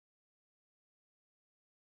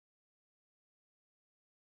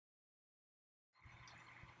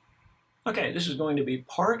Okay, this is going to be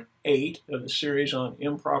part 8 of the series on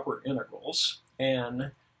improper integrals.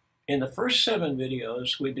 And in the first 7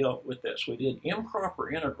 videos, we dealt with this. We did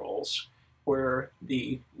improper integrals where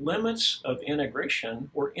the limits of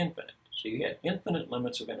integration were infinite. So you had infinite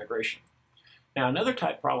limits of integration. Now, another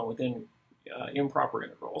type problem within improper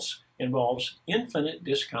integrals involves infinite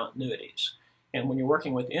discontinuities. And when you're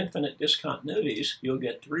working with infinite discontinuities, you'll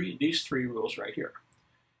get these three rules right here.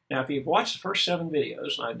 Now, if you've watched the first 7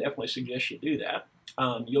 videos, and I definitely suggest you do that,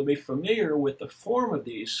 you'll be familiar with the form of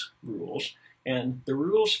these rules, and the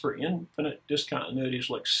rules for infinite discontinuities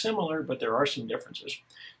look similar, but there are some differences.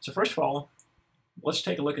 So first of all, let's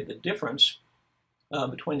take a look at the difference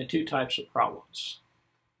between the two types of problems.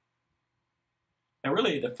 Now,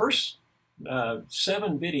 really, the first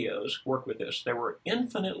 7 videos work with this. There were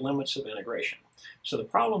infinite limits of integration. So the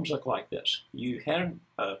problems look like this. You had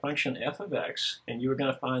a function f of x, and you were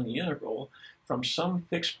going to find the integral from some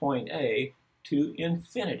fixed point a to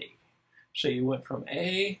infinity. So you went from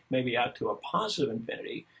a maybe out to a positive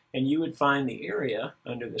infinity, and you would find the area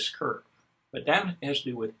under this curve. But that has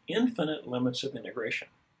to do with infinite limits of integration.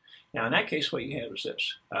 Now, in that case, what you have is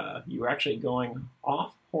this. You were actually going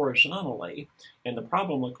off horizontally, and the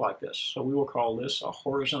problem looked like this. So we will call this a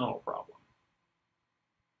horizontal problem.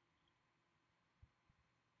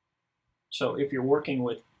 So if you're working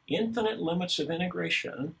with infinite limits of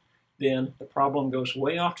integration, then the problem goes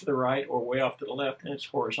way off to the right or way off to the left, and it's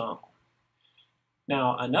horizontal.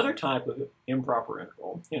 Now, another type of improper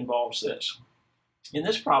integral involves this. In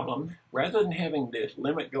this problem, rather than having the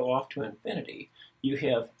limit go off to infinity, you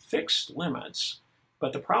have fixed limits,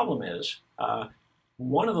 but the problem is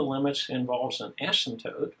one of the limits involves an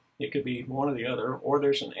asymptote. It could be one or the other, or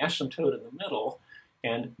there's an asymptote in the middle,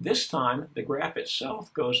 and this time the graph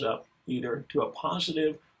itself goes up either to a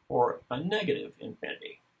positive or a negative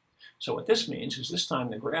infinity. So what this means is this time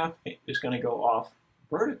the graph is going to go off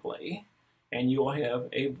vertically, and you will have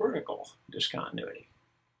a vertical discontinuity.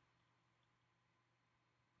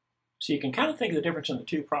 So you can kind of think of the difference in the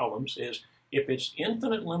two problems is if it's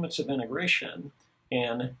infinite limits of integration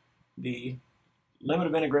and the limit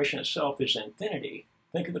of integration itself is infinity,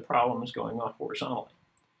 think of the problem as going off horizontally.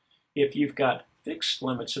 If you've got fixed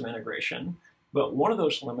limits of integration, but one of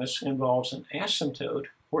those limits involves an asymptote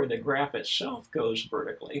where the graph itself goes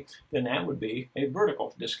vertically, then that would be a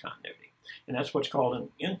vertical discontinuity. And that's what's called an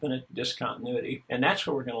infinite discontinuity, and that's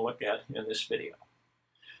what we're going to look at in this video.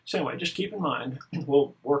 So anyway, just keep in mind,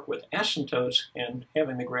 we'll work with asymptotes and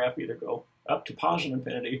having the graph either go up to positive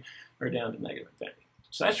infinity or down to negative infinity.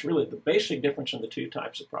 So that's really the basic difference in the two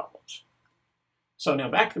types of problems. So now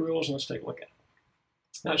back to the rules and let's take a look at it.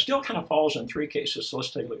 Now it still kind of falls in 3 cases, so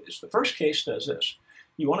let's take a look at this. The first case does this.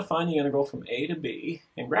 You want to find the integral from a to b,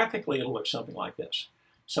 and graphically it'll look something like this.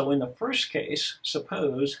 So in the first case,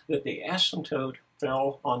 suppose that the asymptote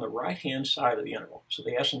fell on the right-hand side of the integral. So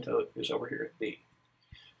the asymptote is over here at b.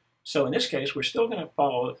 So in this case, we're still going to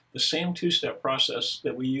follow the same 2-step process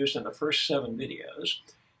that we used in the first 7 videos.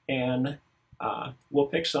 And we'll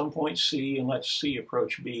pick some point C and let C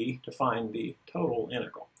approach B to find the total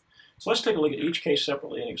integral. So let's take a look at each case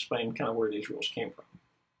separately and explain kind of where these rules came from.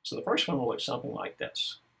 So the first one will look something like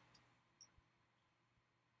this.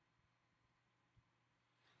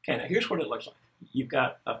 Okay, now here's what it looks like. You've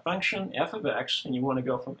got a function f of x, and you want to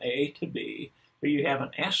go from a to b, but you have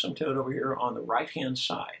an asymptote over here on the right-hand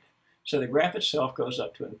side. So the graph itself goes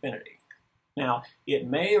up to infinity. Now, it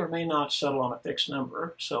may or may not settle on a fixed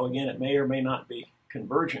number, so again, it may or may not be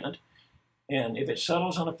convergent. And if it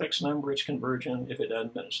settles on a fixed number, it's convergent. If it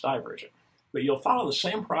doesn't, then it's divergent. But you'll follow the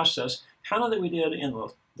same process kind of that we did in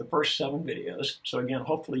the first 7 videos. So again,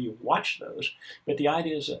 hopefully you've watched those. But the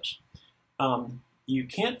idea is this. You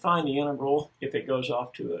can't find the integral if it goes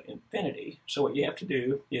off to infinity. So what you have to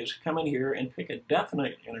do is come in here and pick a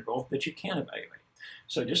definite integral that you can evaluate.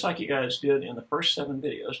 So just like you guys did in the first 7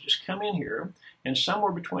 videos, just come in here and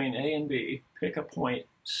somewhere between a and b, pick a point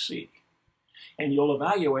C. And you'll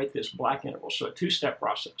evaluate this black integral, so a 2-step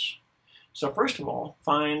process. So first of all,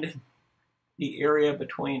 find the area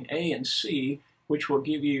between a and c, which will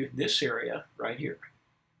give you this area right here.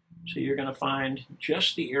 So you're going to find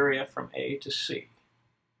just the area from a to c.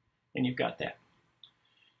 And you've got that.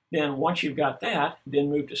 Then once you've got that, then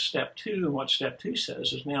move to step 2. And what step 2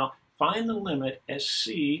 says is now find the limit as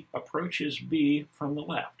c approaches b from the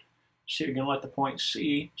left. So you're going to let the point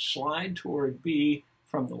c slide toward b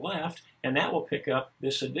from the left, and that will pick up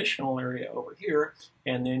this additional area over here,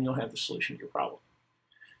 and then you'll have the solution to your problem.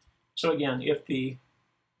 So again, if the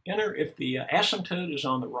asymptote is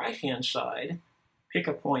on the right-hand side, pick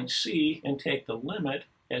a point C and take the limit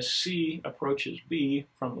as C approaches B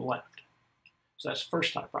from the left. So that's the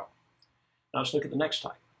first type problem. Now let's look at the next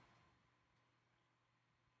type.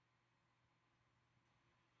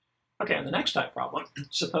 Okay, in the next type problem,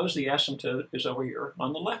 suppose the asymptote is over here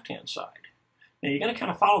on the left-hand side. Now you're going to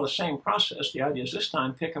kind of follow the same process. The idea is this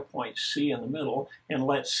time pick a point C in the middle and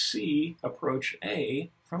let C approach A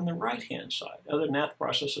from the right-hand side. Other than that, the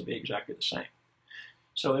process will be exactly the same.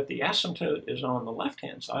 So if the asymptote is on the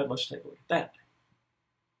left-hand side, let's take a look at that.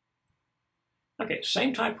 Okay,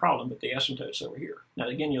 same type problem, but the asymptote's over here. Now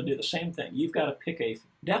again, you'll do the same thing. You've got to pick a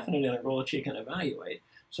definite integral that you can evaluate.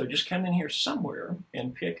 So just come in here somewhere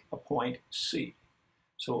and pick a point C.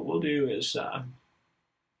 So what we'll do is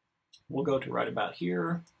we'll go to right about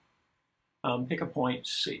here, pick a point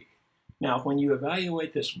C. Now when you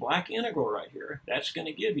evaluate this black integral right here, that's going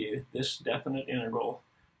to give you this definite integral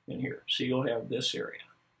in here. So you'll have this area.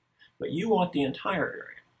 But you want the entire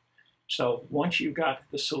area. So once you've got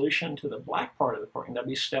the solution to the black part of the problem, that'll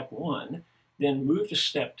be step 1, then move to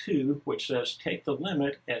step 2, which says take the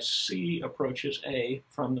limit as C approaches A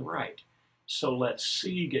from the right. So let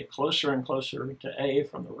C get closer and closer to A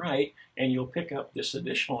from the right, and you'll pick up this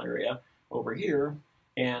additional area over here,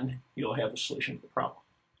 and you'll have the solution to the problem.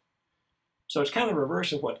 So it's kind of the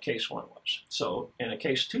reverse of what case 1 was. So in a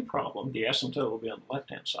case 2 problem, the asymptote will be on the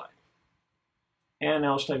left-hand side. And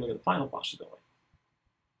now let's take a look at the final possibility.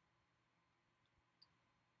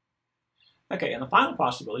 Okay, in the final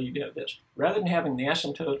possibility, you do have this. Rather than having the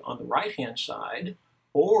asymptote on the right-hand side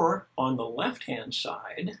or on the left-hand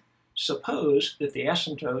side, suppose that the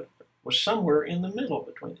asymptote was somewhere in the middle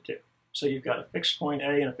between the two. So you've got a fixed point A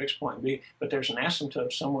and a fixed point B, but there's an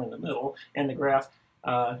asymptote somewhere in the middle, and the graph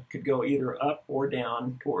could go either up or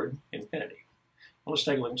down toward infinity. Well, let's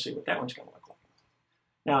take a look and see what that one's going to look like.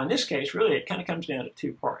 Now, in this case, really, it kind of comes down to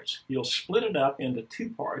 2 parts. You'll split it up into 2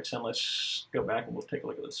 parts, and let's go back and we'll take a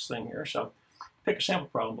look at this thing here. So pick a sample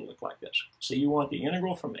problem to look like this. So you want the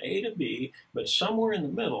integral from A to B, but somewhere in the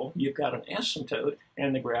middle, you've got an asymptote,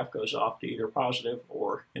 and the graph goes off to either positive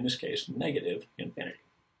or, in this case, negative infinity.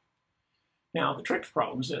 Now, the trick to the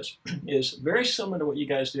problem is this, is very similar to what you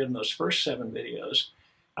guys did in those first 7 videos.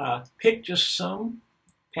 Pick just some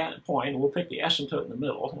point, and we'll pick the asymptote in the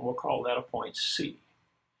middle, and we'll call that a point C.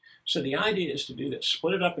 So the idea is to do this,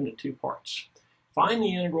 split it up into 2 parts. Find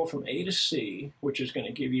the integral from A to C, which is going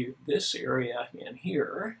to give you this area in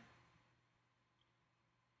here.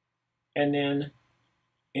 And then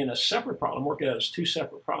in a separate problem, work it out as 2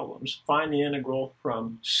 separate problems. Find the integral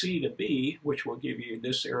from C to B, which will give you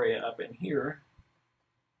this area up in here.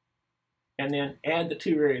 And then add the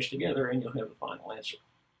 2 areas together and you'll have the final answer.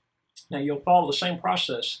 Now you'll follow the same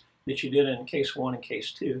process that you did in case 1 and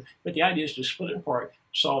case 2, but the idea is to split it apart,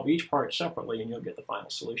 solve each part separately, and you'll get the final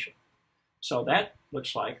solution. So that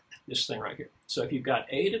looks like this thing right here. So if you've got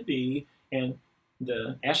A to B and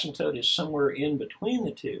the asymptote is somewhere in between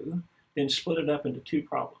the 2, then split it up into 2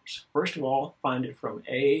 problems. First of all, find it from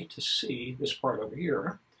A to C, this part over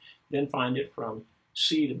here. Then find it from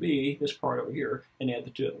C to B, this part over here, and add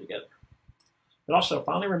the 2 of them together. But also,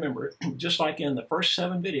 finally remember, just like in the first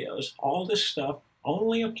 7 videos, all this stuff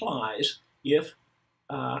only applies if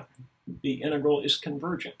the integral is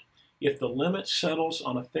convergent. If the limit settles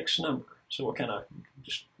on a fixed number, so we'll kind of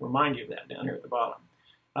just remind you of that down here at the bottom.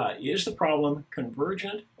 Is the problem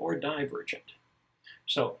convergent or divergent?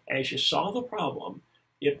 So as you solve the problem,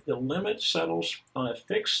 if the limit settles on a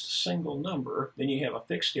fixed single number, then you have a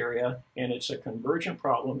fixed area and it's a convergent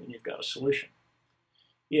problem and you've got a solution.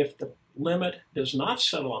 If the limit does not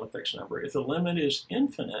settle on a fixed number, if the limit is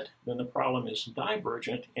infinite, then the problem is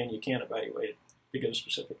divergent and you can't evaluate it to get a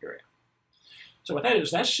specific area. So what that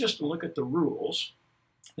is, that's just to look at the rules.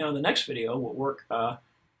 Now in the next video, we'll work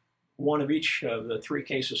one of each of the 3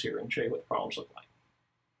 cases here and show you what the problems look like.